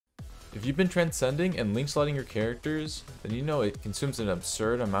If you've been transcending and link sliding your characters, then you know it consumes an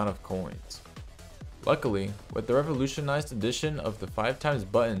absurd amount of coins. Luckily, with the revolutionized addition of the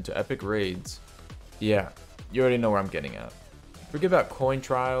 5x button to epic raids, yeah, you already know where I'm getting at. Forget about coin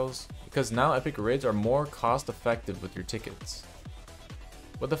trials, because now epic raids are more cost effective with your tickets.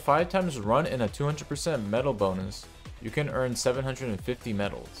 With a 5x run and a 200% medal bonus, you can earn 750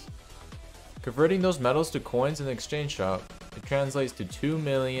 medals. Converting those medals to coins in the exchange shop, it translates to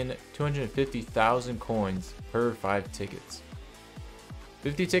 2,250,000 coins per 5 tickets.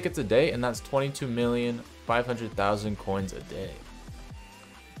 50 tickets a day, and that's 22,500,000 coins a day.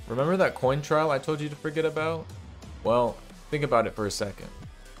 Remember that coin trial I told you to forget about? Well, think about it for a second.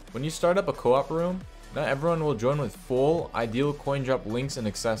 When you start up a co-op room, not everyone will join with full, ideal coin drop links and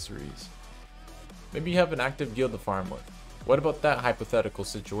accessories. Maybe you have an active guild to farm with. What about that hypothetical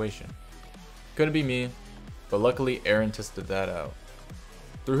situation? Couldn't be me, but luckily Aaron tested that out.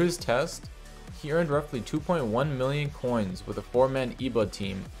 Through his test, he earned roughly 2.1 million coins with a 4-man EBUD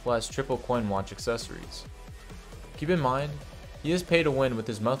team plus triple coin watch accessories. Keep in mind, he is pay to win with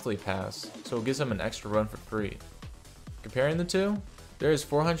his monthly pass, so it gives him an extra run for free. Comparing the two, there is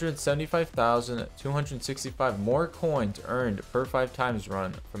 475,265 more coins earned per 5x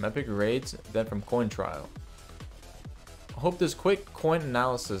run from epic raids than from coin trial. I hope this quick coin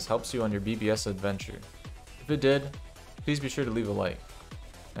analysis helps you on your BBS adventure. If it did, please be sure to leave a like.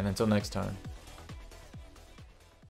 And until next time.